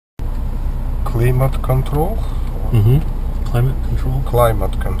climate control. Climate control.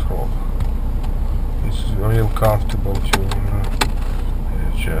 Climate control. It's real comfortable to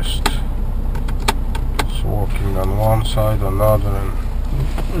just walking on one side, another,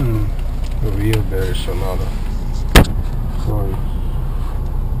 and over here there is another. So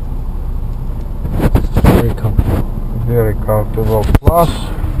it's Very comfortable. very comfortable. Plus,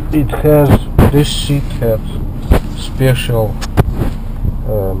 this seat has special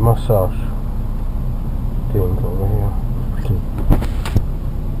massage thing over here.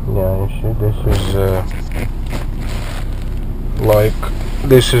 Yeah, you see, this is like,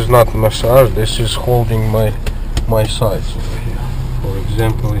 this is not massage, this is holding my sides over here. For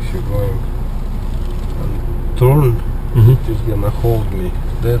example, if you're going and turn, it is gonna hold me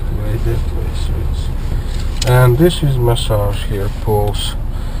that way, so it's, and this is massage here, pulse,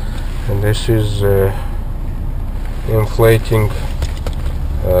 and this is inflating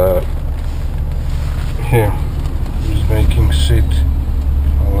here, is making seat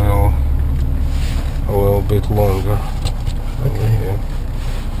a little bit longer. Okay.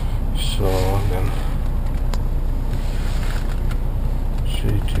 So then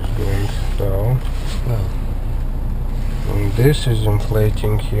seat is going down. Wow. And this is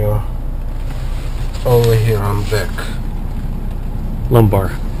inflating here, over here on back.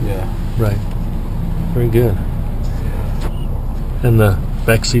 Lumbar. Yeah. Right. Very good. Yeah. And the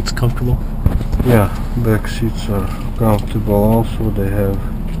back seat's comfortable? Yeah, back seats are comfortable also. They have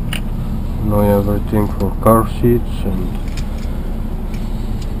everything for car seats, and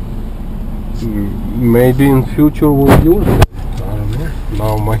maybe in future we'll use it. I don't know.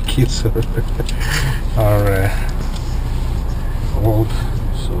 Now my kids are old,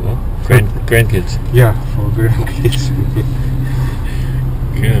 so Grandkids. yeah, for grandkids.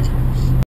 Good.